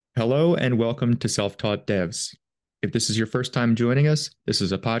Hello and welcome to Self-Taught Devs. If this is your first time joining us, this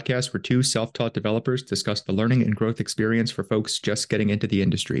is a podcast where two self-taught developers discuss the learning and growth experience for folks just getting into the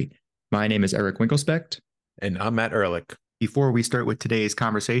industry. My name is Eric Winkelspecht. And I'm Matt Ehrlich. Before we start with today's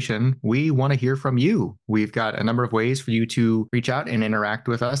conversation, we want to hear from you. We've got a number of ways for you to reach out and interact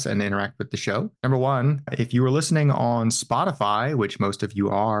with us and interact with the show. Number one, if you were listening on Spotify, which most of you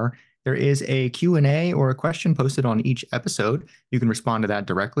are, there is a Q&A or a question posted on each episode. You can respond to that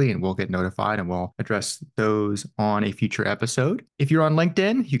directly and we'll get notified and we'll address those on a future episode. If you're on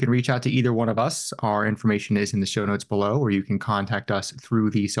LinkedIn, you can reach out to either one of us. Our information is in the show notes below, or you can contact us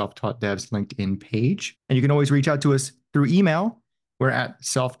through the Self-Taught Devs LinkedIn page. And you can always reach out to us through email. We're at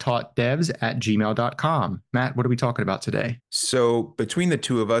selftaught.devs@gmail.com. Matt, what are we talking about today? So between the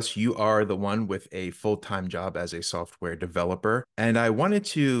two of us, you are the one with a full-time job as a software developer. And I wanted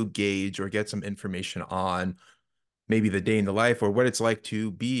to gauge or get some information on maybe the day in the life or what it's like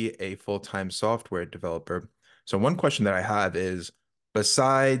to be a full-time software developer. So one question that I have is,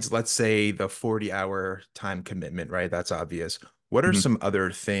 besides, let's say, the 40-hour time commitment, right? That's obvious. What are some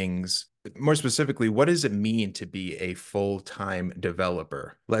other things? More specifically, what does it mean to be a full-time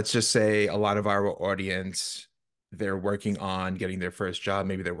developer? Let's just say a lot of our audience, they're working on getting their first job.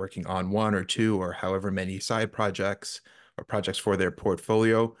 Maybe they're working on one or two or however many side projects or projects for their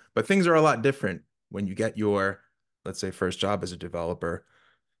portfolio. But things are a lot different when you get your, let's say, first job as a developer.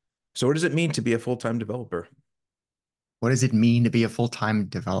 So what does it mean to be a full-time developer? What does it mean to be a full-time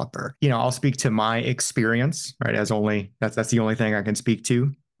developer? I'll speak to my experience, right? That's the only thing I can speak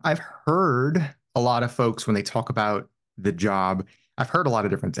to. I've heard a lot of folks when they talk about the job, I've heard a lot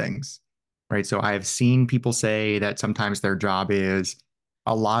of different things, right? So I've seen people say that sometimes their job is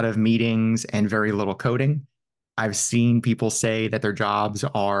a lot of meetings and very little coding. I've seen people say that their jobs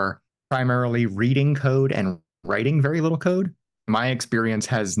are primarily reading code and writing very little code. My experience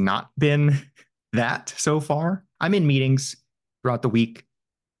has not been that so far. I'm in meetings throughout the week.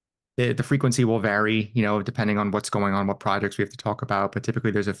 The frequency will vary, depending on what's going on, what projects we have to talk about. But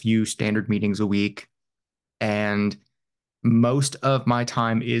typically there's a few standard meetings a week. And most of my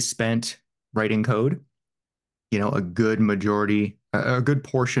time is spent writing code. A good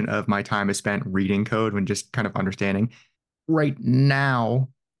portion of my time is spent reading code and just kind of understanding. Right now,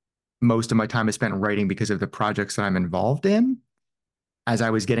 most of my time is spent writing because of the projects that I'm involved in. As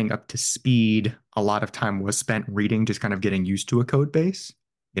I was getting up to speed, a lot of time was spent reading, just kind of getting used to a code base,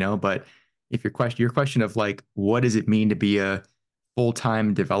 but if your question of like, what does it mean to be a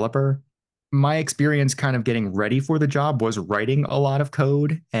full-time developer? My experience kind of getting ready for the job was writing a lot of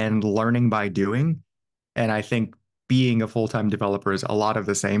code and learning by doing. And I think being a full-time developer is a lot of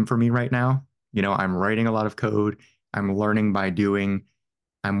the same for me right now. I'm writing a lot of code. I'm learning by doing.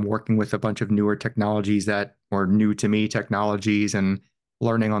 I'm working with a bunch of newer technologies that were new to me technologies and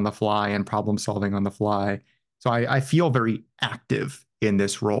learning on the fly and problem solving on the fly. So I feel very active in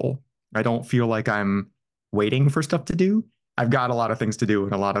this role. I don't feel like I'm waiting for stuff to do. I've got a lot of things to do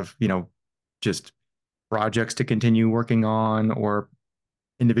and a lot of, just projects to continue working on or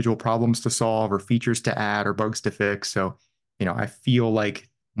individual problems to solve or features to add or bugs to fix. So, I feel like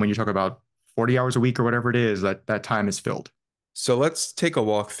when you talk about 40 hours a week or whatever it is, that time is filled. So let's take a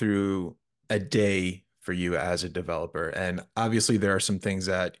walk through a day for you as a developer. And obviously there are some things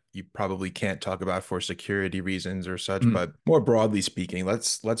that you probably can't talk about for security reasons or such, but more broadly speaking,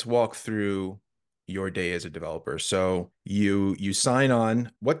 let's walk through your day as a developer. So you sign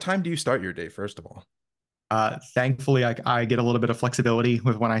on. What time do you start your day, first of all? Thankfully, I get a little bit of flexibility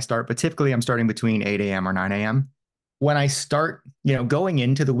with when I start, but typically I'm starting between 8 a.m. or 9 a.m. When I start, going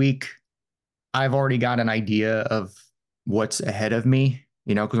into the week, I've already got an idea of what's ahead of me,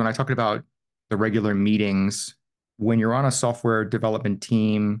 because when I talk about the regular meetings, when you're on a software development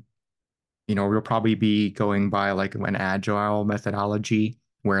team, we'll probably be going by like an agile methodology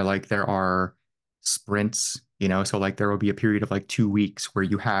where like there are sprints, so like there will be a period of like 2 weeks where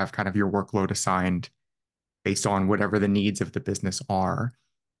you have kind of your workload assigned based on whatever the needs of the business are.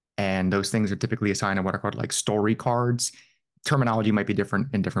 And those things are typically assigned in what are called like story cards. Terminology might be different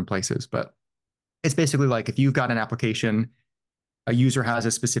in different places, but it's basically like if you've got an application, a user has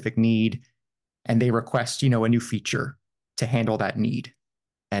a specific need, and they request, a new feature to handle that need.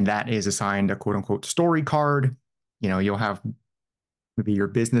 And that is assigned a quote unquote story card. You'll have maybe your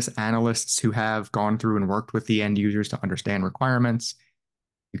business analysts who have gone through and worked with the end users to understand requirements.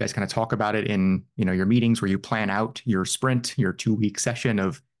 You guys kind of talk about it in, your meetings where you plan out your sprint, your 2-week session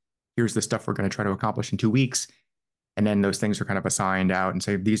of here's the stuff we're going to try to accomplish in 2 weeks. And then those things are kind of assigned out and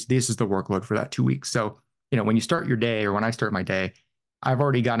say, this is the workload for that 2 weeks. So, when you start your day or when I start my day, I've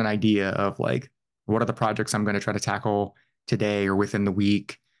already got an idea of like, what are the projects I'm going to try to tackle today or within the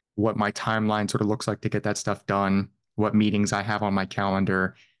week? what my timeline sort of looks like to get that stuff done, what meetings I have on my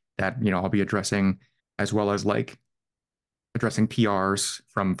calendar that, I'll be addressing, as well as like addressing PRs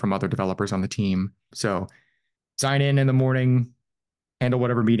from other developers on the team. So sign in the morning, handle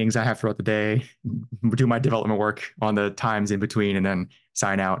whatever meetings I have throughout the day, do my development work on the times in between, and then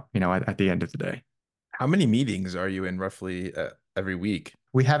sign out, at the end of the day. How many meetings are you in roughly every week?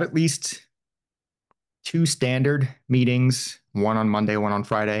 We have at least two standard meetings, one on Monday, one on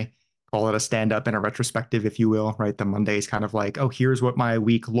Friday. Call it a stand up and a retrospective, if you will, right? The Monday is kind of like, oh, here's what my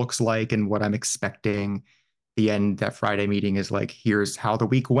week looks like and what I'm expecting. The end, that Friday meeting is like, here's how the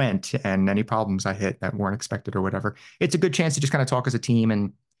week went and any problems I hit that weren't expected or whatever. It's a good chance to just kind of talk as a team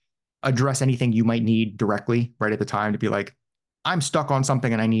and address anything you might need directly right at the time, to be like, I'm stuck on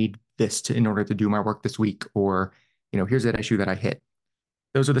something and I need this in order to do my work this week, or, here's that issue that I hit.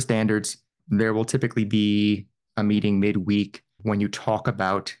 Those are the standards. There will typically be a meeting midweek when you talk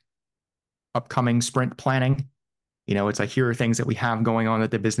about upcoming sprint planning. It's like, here are things that we have going on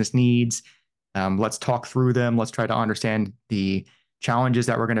that the business needs. Let's talk through them. Let's try to understand the challenges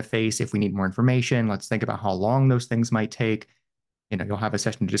that we're going to face. If we need more information, let's think about how long those things might take. You'll have a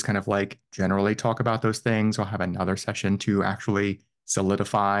session to just kind of like generally talk about those things. We'll have another session to actually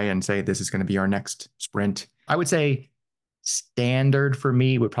solidify and say, this is going to be our next sprint. I would say standard for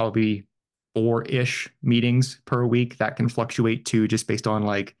me would probably be 4-ish meetings per week. That can fluctuate too, just based on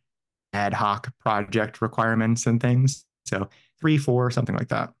like ad hoc project requirements and things. So 3, 4, something like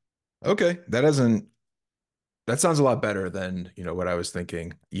that. Okay, that sounds a lot better than, what I was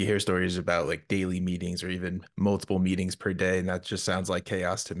thinking. You hear stories about like daily meetings or even multiple meetings per day, and that just sounds like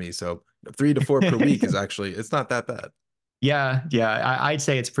chaos to me. So 3 to 4 per week is actually, it's not that bad. Yeah, I'd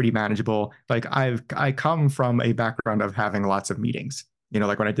say it's pretty manageable. Like I come from a background of having lots of meetings.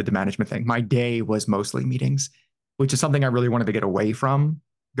 Like when I did the management thing, my day was mostly meetings, which is something I really wanted to get away from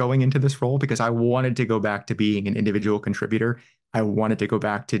going into this role, because I wanted to go back to being an individual contributor. I wanted to go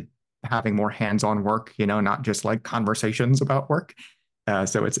back to having more hands-on work, not just like conversations about work.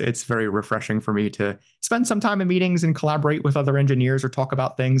 So it's very refreshing for me to spend some time in meetings and collaborate with other engineers or talk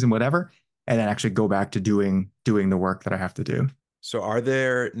about things and whatever, and then actually go back to doing the work that I have to do. So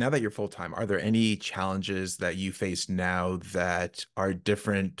now that you're full-time, are there any challenges that you face now that are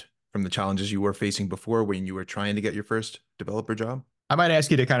different from the challenges you were facing before when you were trying to get your first developer job? I might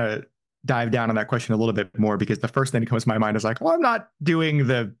ask you to kind of dive down on that question a little bit more, because the first thing that comes to my mind is like, well, I'm not doing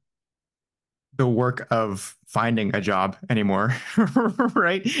the work of finding a job anymore,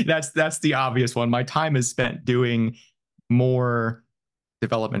 right? That's the obvious one. My time is spent doing more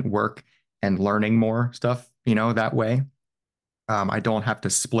development work and learning more stuff, that way. I don't have to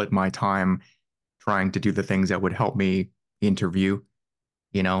split my time trying to do the things that would help me interview,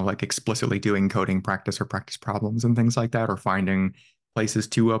 like explicitly doing coding practice or practice problems and things like that, or finding places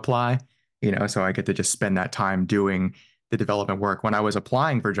to apply, so I get to just spend that time doing the development work. When I was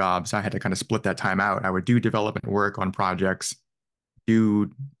applying for jobs, I had to kind of split that time out. I would do development work on projects,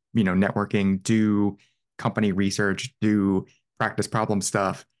 do, networking, do company research, do practice problem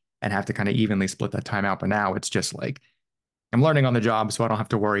stuff, and have to kind of evenly split that time out. But now it's just like, I'm learning on the job, so I don't have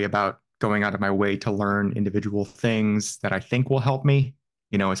to worry about going out of my way to learn individual things that I think will help me.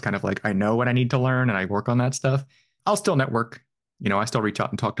 It's kind of like, I know what I need to learn and I work on that stuff. I'll still network, I still reach out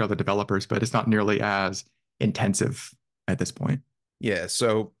and talk to other developers, but it's not nearly as intensive at this point. Yeah.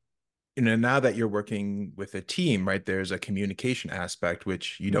 So, now that you're working with a team, right, there's a communication aspect,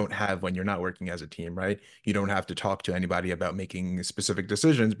 which you don't have when you're not working as a team, right? You don't have to talk to anybody about making specific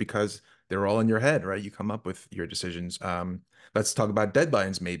decisions because they're all in your head, right? You come up with your decisions. Let's talk about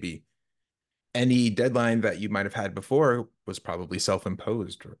deadlines, maybe. Any deadline that you might have had before was probably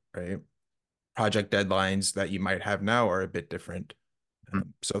self-imposed, right? Project deadlines that you might have now are a bit different.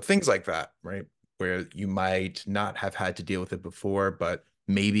 So things like that, right? Where you might not have had to deal with it before, but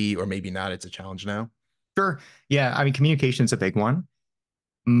maybe or maybe not, it's a challenge now. Sure. Yeah. I mean, communication is a big one.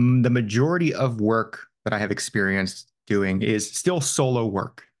 The majority of work that I have experienced doing is still solo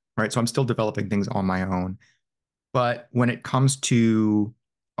work, right? So I'm still developing things on my own. But when it comes to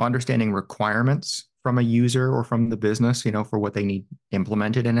understanding requirements from a user or from the business, for what they need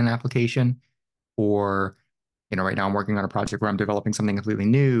implemented in an application, or, right now I'm working on a project where I'm developing something completely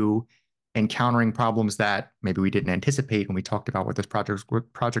new, encountering problems that maybe we didn't anticipate when we talked about what this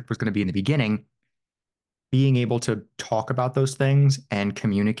project was going to be in the beginning, being able to talk about those things and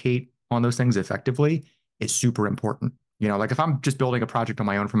communicate on those things effectively is super important. Like if I'm just building a project on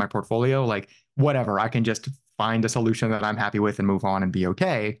my own for my portfolio, like whatever, I can just find a solution that I'm happy with and move on and be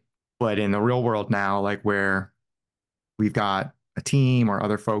okay. But in the real world now, like where we've got a team or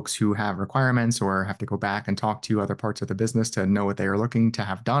other folks who have requirements or have to go back and talk to other parts of the business to know what they are looking to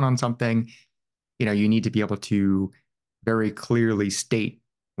have done on something, you need to be able to very clearly state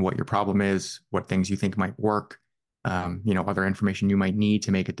what your problem is, what things you think might work, other information you might need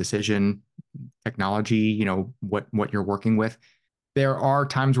to make a decision, technology, what you're working with. There are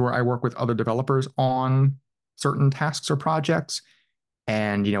times where I work with other developers on certain tasks or projects,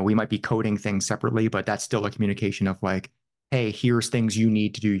 and we might be coding things separately, but that's still a communication of like, hey, here's things you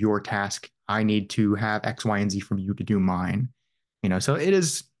need to do your task. I need to have X, Y, and Z from you to do mine. So it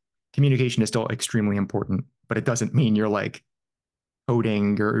is communication is still extremely important, but it doesn't mean you're like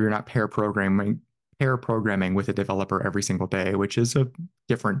coding or you're not pair programming with a developer every single day, which is a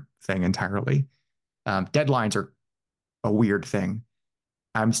different thing entirely. Deadlines are a weird thing.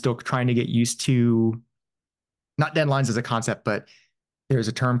 I'm still trying to get used to not deadlines as a concept, but there's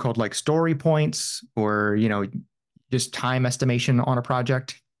a term called like story points or, just time estimation on a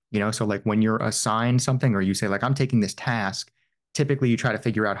project. So like when you're assigned something or you say like, I'm taking this task, typically you try to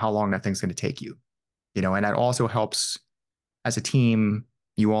figure out how long that thing's going to take you, and that also helps as a team,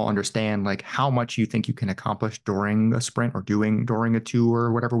 you all understand like how much you think you can accomplish during a sprint or doing during a 2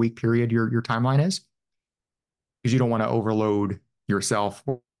 or whatever week period your timeline is, because you don't want to overload yourself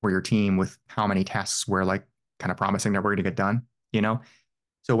or your team with how many tasks we're like kind of promising that we're going to get done.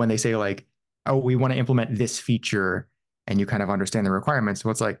 So when they say like, oh, we want to implement this feature and you kind of understand the requirements, so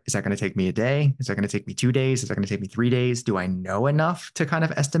it's like, is that going to take me a day? Is that going to take me 2 days? Is that going to take me 3 days? Do I know enough to kind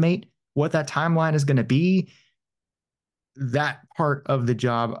of estimate what that timeline is going to be? That part of the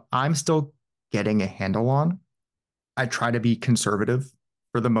job, I'm still getting a handle on. I try to be conservative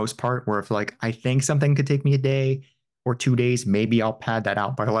for the most part, where if like I think something could take me a day or 2 days, maybe I'll pad that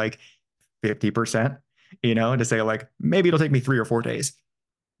out by like 50%, to say like maybe it'll take me 3 or 4 days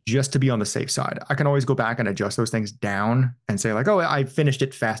just to be on the safe side. I can always go back and adjust those things down and say like, oh, I finished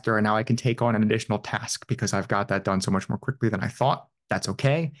it faster and now I can take on an additional task because I've got that done so much more quickly than I thought. That's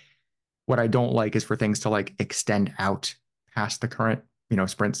okay. What I don't like is for things to like extend out past the current,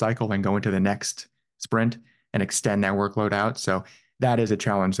 sprint cycle and go into the next sprint and extend that workload out. So that is a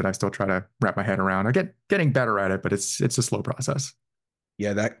challenge that I still try to wrap my head around. I getting better at it, but it's a slow process.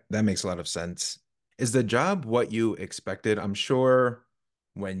 Yeah, that makes a lot of sense. Is the job what you expected? I'm sure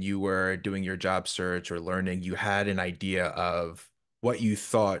when you were doing your job search or learning, you had an idea of what you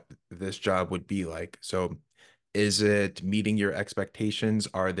thought this job would be like. So is it meeting your expectations?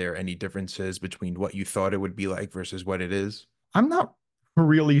 Are there any differences between what you thought it would be like versus what it is? I'm not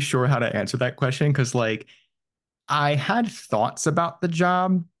really sure how to answer that question because like I had thoughts about the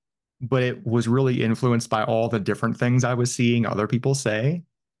job, but it was really influenced by all the different things I was seeing other people say.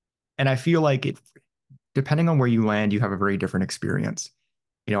 And I feel like depending on where you land, you have a very different experience.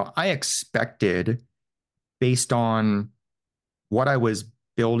 I expected based on what I was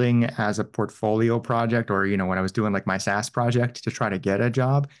building as a portfolio project or, when I was doing like my SaaS project to try to get a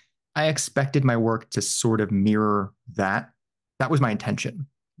job, I expected my work to sort of mirror that. That was my intention,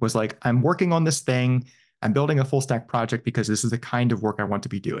 was like, I'm working on this thing. I'm building a full stack project because this is the kind of work I want to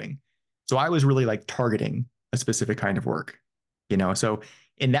be doing. So I was really like targeting a specific kind of work. So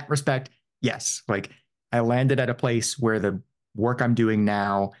in that respect, yes, like I landed at a place where the work I'm doing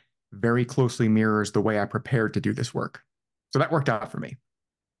now very closely mirrors the way I prepared to do this work. So that worked out for me.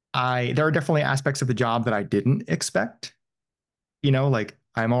 There are definitely aspects of the job that I didn't expect. Like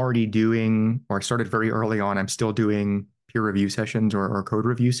I'm already doing or started very early on, I'm still doing peer review sessions or code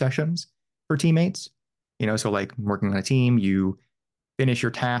review sessions for teammates. So like working on a team, you finish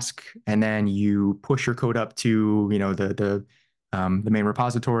your task and then you push your code up to, the main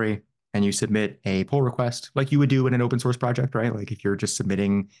repository and you submit a pull request like you would do in an open source project, right? Like if you're just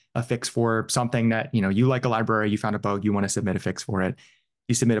submitting a fix for something that, you like a library, you found a bug, you want to submit a fix for it.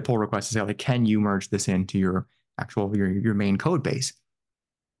 You submit a pull request to say like, can you merge this into your actual, your main code base?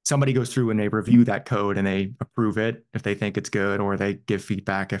 Somebody goes through and they review that code and they approve it if they think it's good, or they give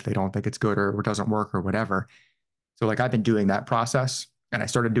feedback if they don't think it's good or doesn't work or whatever. So like I've been doing that process and I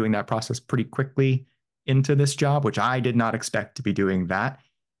started doing that process pretty quickly into this job, which I did not expect to be doing that.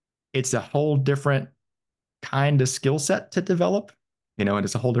 It's a whole different kind of skill set to develop, and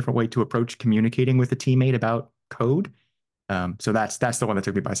it's a whole different way to approach communicating with a teammate about code. So that's the one that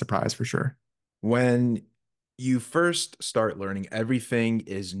took me by surprise for sure. When you first start learning, everything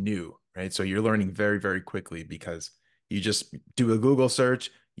is new, right? So you're learning very, very quickly because you just do a Google search,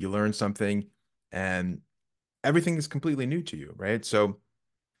 you learn something, and everything is completely new to you, right? So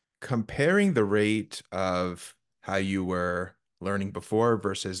comparing the rate of how you were learning before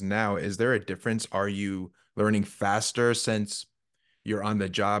versus now, is there a difference? Are you learning faster since you're on the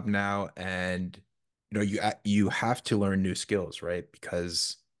job now and you have to learn new skills, right?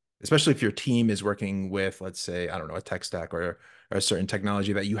 Because especially if your team is working with, let's say, I don't know, a tech stack or a certain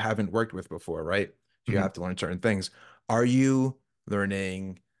technology that you haven't worked with before, right? You Mhm. have to learn certain things. Are you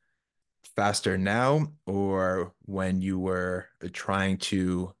learning faster now or when you were trying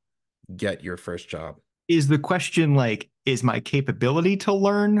to get your first job? Is the question like, is my capability to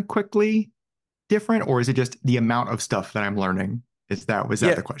learn quickly different, or is it just the amount of stuff that I'm learning? Was that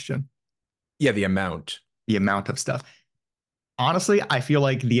Yeah, the question? yeah, the amount. The amount of stuff. Honestly, I feel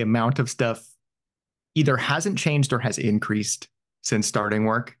like the amount of stuff either hasn't changed or has increased since starting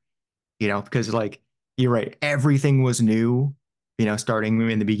work, because like you're right, everything was new, starting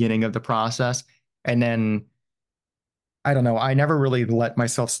in the beginning of the process. And then I don't know, I never really let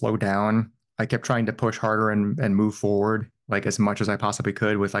myself slow down. I kept trying to push harder and move forward like as much as I possibly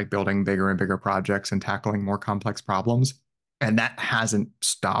could with like building bigger and bigger projects and tackling more complex problems. And that hasn't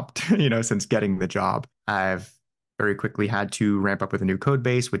stopped, since getting the job. I've very quickly had to ramp up with a new code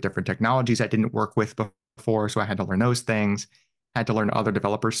base with different technologies I didn't work with before. So I had to learn those things, had to learn other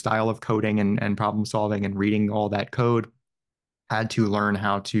developer style of coding and problem solving and reading all that code, had to learn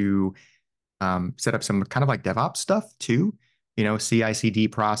how to set up some kind of like DevOps stuff too, CI/CD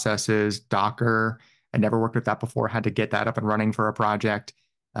processes, Docker. I never worked with that before, had to get that up and running for a project.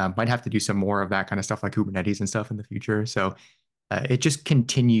 Might have to do some more of that kind of stuff like Kubernetes and stuff in the future. So it just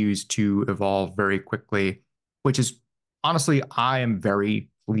continues to evolve very quickly, which is honestly, I am very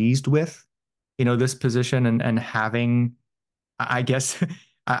pleased with, this position and having, I guess,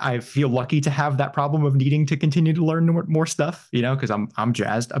 I feel lucky to have that problem of needing to continue to learn more stuff, because I'm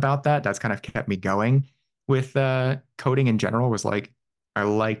jazzed about that. That's kind of kept me going with coding in general. Was like I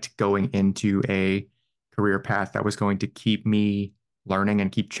liked going into a career path that was going to keep me learning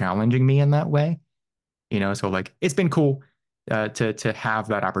and keep challenging me in that way. So like it's been cool to have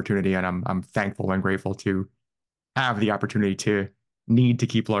that opportunity, and I'm thankful and grateful to have the opportunity to need to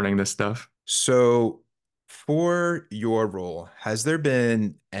keep learning this stuff. So for your role, has there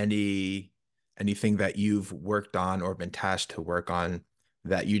been anything that you've worked on or been tasked to work on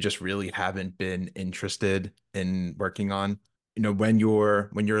that you just really haven't been interested in working on? When you're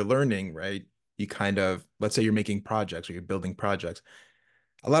learning, right? You kind of, let's say you're making projects or you're building projects.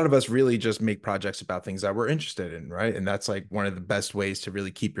 A lot of us really just make projects about things that we're interested in, right? And that's like one of the best ways to really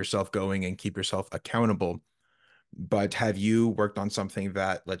keep yourself going and keep yourself accountable. But have you worked on something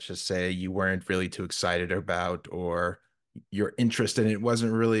that, let's just say, you weren't really too excited about, or your interest in it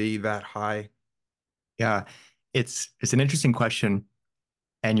wasn't really that high? Yeah, it's an interesting question,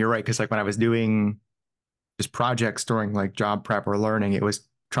 and you're right because like when I was doing just projects during like job prep or learning, it was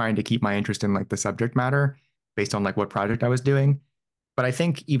trying to keep my interest in like the subject matter based on like what project I was doing. But I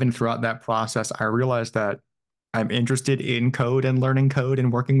think even throughout that process, I realized that I'm interested in code and learning code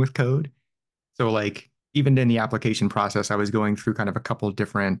and working with code. So like even in the application process, I was going through kind of a couple of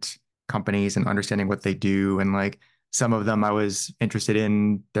different companies and understanding what they do. And like some of them I was interested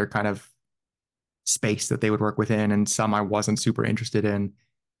in their kind of space that they would work within, and some I wasn't super interested in.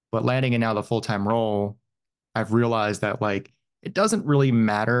 But landing in now the full-time role, I've realized that like it doesn't really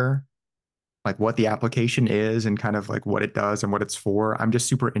matter like what the application is and kind of like what it does and what it's for. I'm just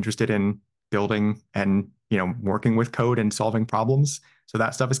super interested in building and, working with code and solving problems. So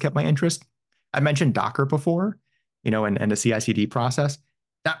that stuff has kept my interest. I mentioned Docker before, and the CI/CD process.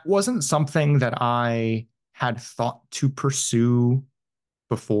 That wasn't something that I had thought to pursue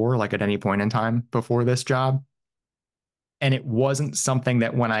before, like at any point in time before this job. And it wasn't something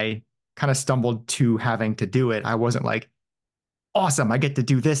that when I kind of stumbled to having to do it, I wasn't like, awesome, I get to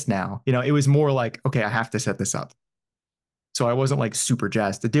do this now. It was more like, okay, I have to set this up. So I wasn't like super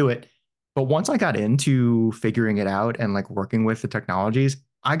jazzed to do it. But once I got into figuring it out and like working with the technologies,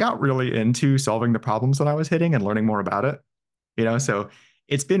 I got really into solving the problems that I was hitting and learning more about it. So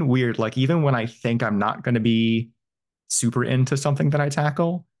it's been weird. Like even when I think I'm not going to be super into something that I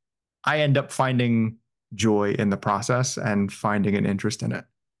tackle, I end up finding joy in the process and finding an interest in it.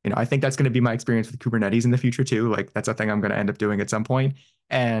 I think that's going to be my experience with Kubernetes in the future too. Like that's a thing I'm going to end up doing at some point.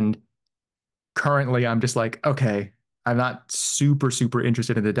 And currently I'm just like, okay, I'm not super, super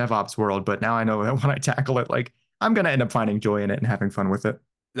interested in the DevOps world, but now I know that when I tackle it, like I'm going to end up finding joy in it and having fun with it.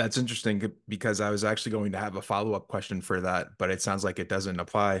 That's interesting because I was actually going to have a follow-up question for that, but it sounds like it doesn't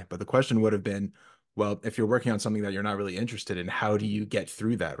apply. But the question would have been, well, if you're working on something that you're not really interested in, how do you get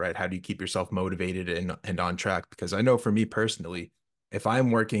through that, right? How do you keep yourself motivated and on track? Because I know for me personally, if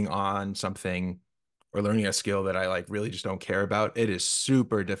I'm working on something or learning a skill that I like really just don't care about, it is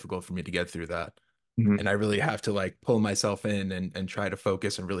super difficult for me to get through that. Mhm. And I really have to like pull myself in and try to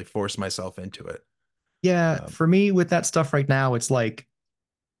focus and really force myself into it. Yeah. Um, For me with that stuff right now, it's like,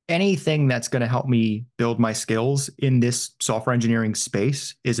 anything that's going to help me build my skills in this software engineering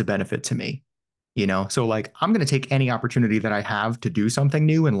space is a benefit to me. So like I'm going to take any opportunity that I have to do something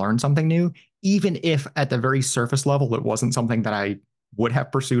new and learn something new, even if at the very surface level it wasn't something that I would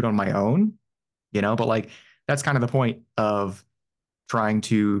have pursued on my own. But like that's kind of the point of trying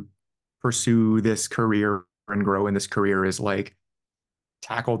to pursue this career and grow in this career, is like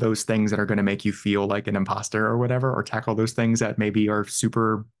tackle those things that are going to make you feel like an imposter or whatever, or tackle those things that maybe are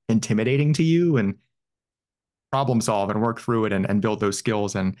super intimidating to you, and problem solve and work through it, and build those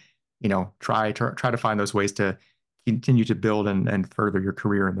skills, and try to find those ways to continue to build and further your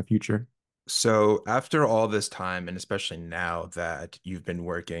career in the future. So after all this time, and especially now that you've been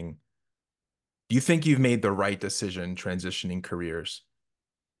working, do you think you've made the right decision transitioning careers?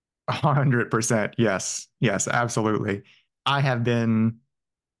 100%. Yes. Yes, absolutely. I have been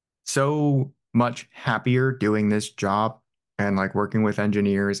so much happier doing this job and like working with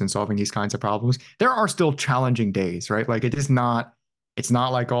engineers and solving these kinds of problems. There are still challenging days, right? Like it's not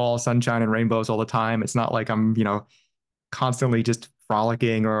like all sunshine and rainbows all the time. It's not like I'm, constantly just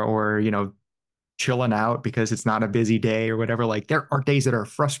frolicking or, chilling out because it's not a busy day or whatever. Like there are days that are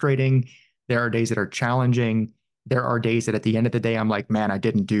frustrating. There are days that are challenging. There are days that at the end of the day, I'm like, man, I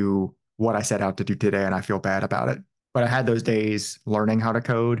didn't do what I set out to do today and I feel bad about it. But I had those days learning how to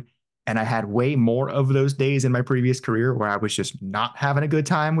code. And I had way more of those days in my previous career where I was just not having a good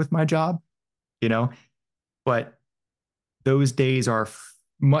time with my job, you know? But those days are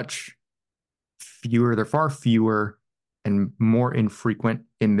much fewer. They're far fewer and more infrequent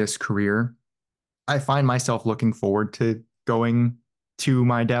in this career. I find myself looking forward to going to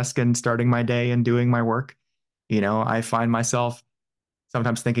my desk and starting my day and doing my work. I find myself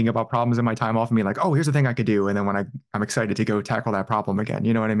sometimes thinking about problems in my time off and being like, oh, here's the thing I could do. And then when I'm excited to go tackle that problem again,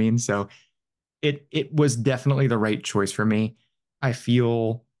 you know what I mean? So it was definitely the right choice for me. I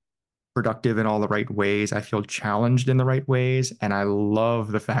feel productive in all the right ways. I feel challenged in the right ways. And I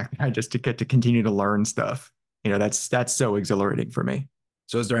love the fact that I just get to continue to learn stuff. That's so exhilarating for me.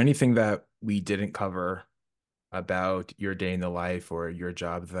 So is there anything that we didn't cover about your day in the life or your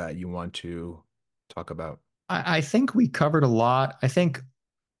job that you want to talk about? I think we covered a lot. I think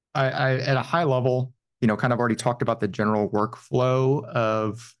I at a high level, kind of already talked about the general workflow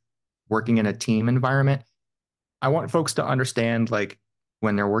of working in a team environment. I want folks to understand, like,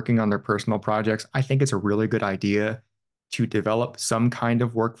 when they're working on their personal projects, I think it's a really good idea to develop some kind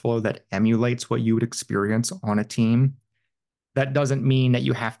of workflow that emulates what you would experience on a team. That doesn't mean that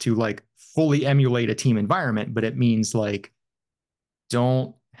you have to like fully emulate a team environment, but it means like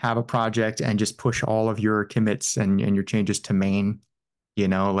don't have a project and just push all of your commits and your changes to main,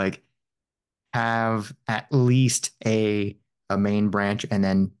 like have at least a main branch and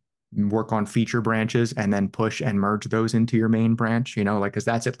then work on feature branches and then push and merge those into your main branch, like, because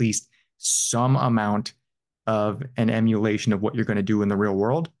that's at least some amount of an emulation of what you're going to do in the real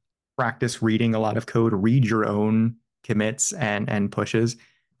world. Practice reading a lot of code, read your own commits and pushes,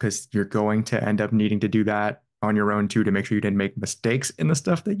 because you're going to end up needing to do that on your own too, to make sure you didn't make mistakes in the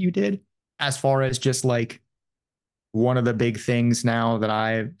stuff that you did. As far as just like one of the big things now that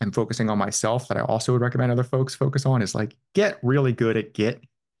I am focusing on myself that I also would recommend other folks focus on is like get really good at Git,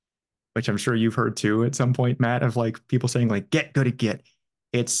 which I'm sure you've heard too at some point, Matt, of like people saying like get good at Git.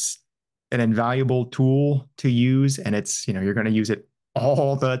 It's an invaluable tool to use, and it's, you're going to use it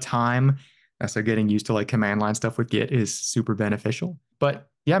all the time. So getting used to like command line stuff with Git is super beneficial. But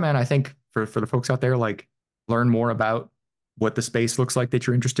yeah, man, I think for the folks out there, like learn more about what the space looks like that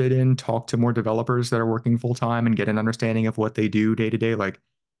you're interested in, talk to more developers that are working full time and get an understanding of what they do day to day. Like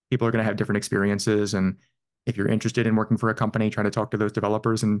people are going to have different experiences. And if you're interested in working for a company, try to talk to those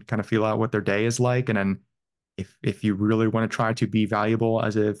developers and kind of feel out what their day is like. And then if you really want to try to be valuable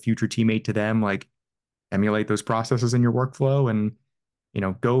as a future teammate to them, like emulate those processes in your workflow and,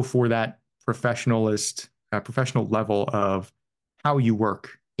 go for that professional level of how you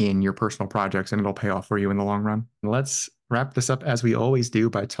work in your personal projects, and it'll pay off for you in the long run. Let's wrap this up as we always do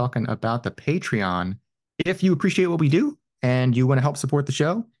by talking about the Patreon. If you appreciate what we do and you want to help support the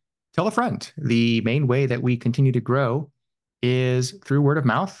show, tell a friend. The main way that we continue to grow is through word of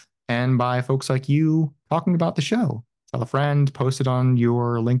mouth and by folks like you talking about the show. Tell a friend, post it on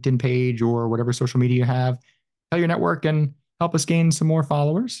your LinkedIn page or whatever social media you have. Tell your network and help us gain some more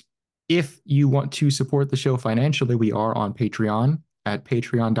followers. If you want to support the show financially, we are on Patreon at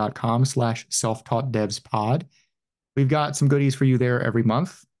patreon.com/self-taught-devs-pod. We've got some goodies for you there every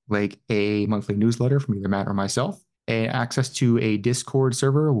month, like a monthly newsletter from either Matt or myself, access to a Discord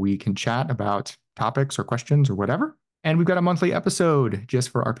server where we can chat about topics or questions or whatever. And we've got a monthly episode just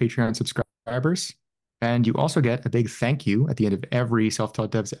for our Patreon subscribers. And you also get a big thank you at the end of every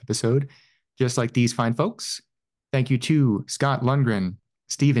Self-Taught Devs episode, just like these fine folks. Thank you to Scott Lundgren,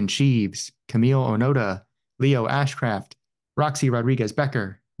 Stephen Sheaves, Camille Onoda, Leo Ashcraft, Roxy Rodriguez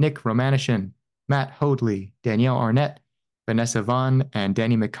Becker, Nick Romanishin, Matt Hoadley, Danielle Arnett, Vanessa Vaughn, and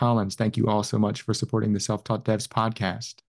Danny McCollins. Thank you all so much for supporting the Self-Taught Devs podcast.